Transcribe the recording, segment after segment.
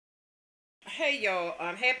Hey y'all,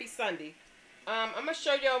 happy Sunday. I'm gonna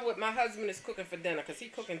show y'all what my husband is cooking for dinner, cause he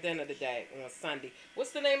cooking dinner today on Sunday.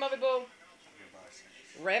 What's the name of it, boo?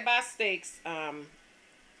 Ribeye steaks. Ribeye steaks.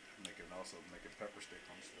 Making pepper steak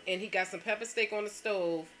on the stove. And he got some pepper steak on the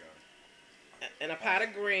stove and a pot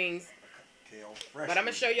of greens. Kale fresh. But I'm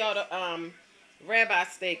gonna show y'all the ribeye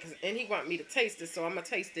steak, and he want me to taste it, so I'm gonna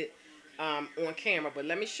taste it on camera. But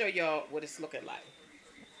let me show y'all what it's looking like.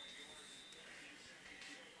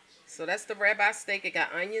 So that's the ribeye steak. It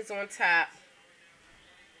got onions on top.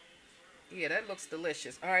 Yeah, that looks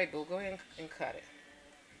delicious. All right, boo, go ahead and cut it.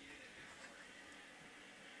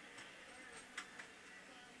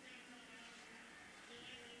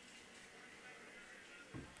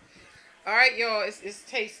 All right, y'all, it's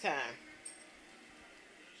taste time.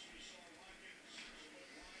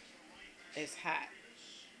 It's hot.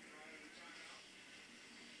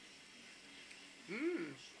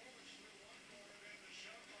 Mmm.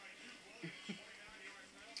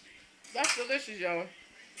 That's delicious, y'all.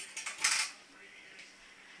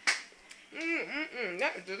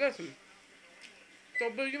 That is delicious. So,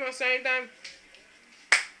 boo, you want to say anything?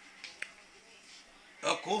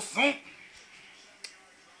 Uncle Sonk.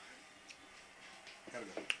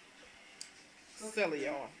 Silly,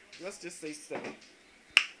 y'all. Let's just say silly.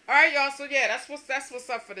 All right, y'all. So yeah, that's what's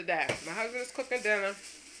up for today. My husband is cooking dinner.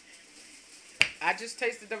 I just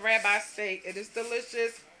tasted the ribeye steak. It is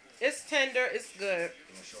delicious. It's tender. It's good.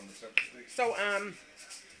 You want to show them the pepper steak? So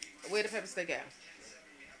where the pepper steak at?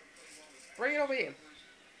 Bring it over here.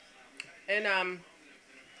 And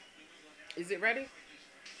is it ready?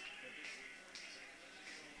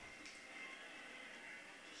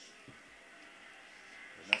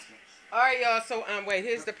 All right, y'all. So wait.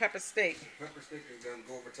 Here's the pepper steak. The pepper steak is gonna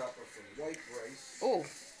go over top of some white rice. Oh,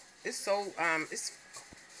 it's so it's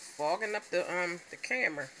fogging up the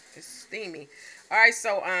camera. It's steamy. All right,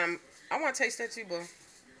 so I want to taste that too, boo.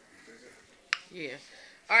 Yeah.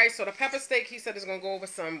 All right, so the pepper steak, he said, is gonna go over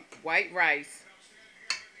some white rice.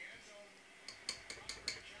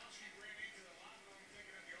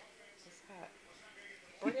 It's hot.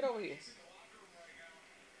 Bring it over here.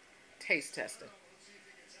 Taste testing.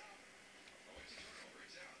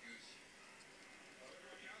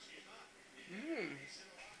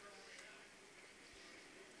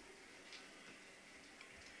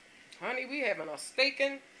 Honey, we having a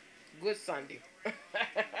steaking good Sunday.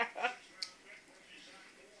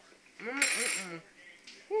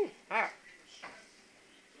 Whew, hot.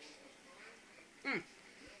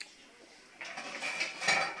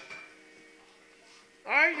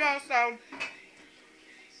 Alright, y'all, so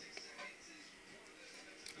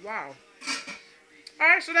wow.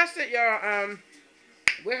 Alright, so that's it, y'all.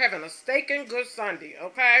 We're having a steaking good Sunday,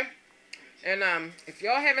 okay? And if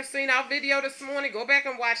y'all haven't seen our video this morning, go back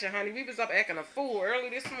and watch it, honey. We was up acting a fool early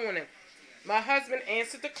this morning. My husband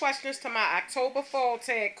answered the questions to my October fall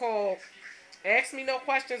tag called Ask Me No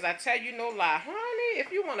Questions, I Tell You No Lie. Honey,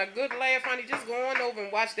 if you want a good laugh, honey, just go on over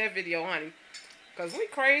and watch that video, honey. Because we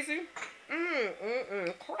crazy.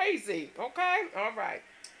 Crazy. Okay? All right.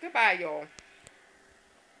 Goodbye, y'all.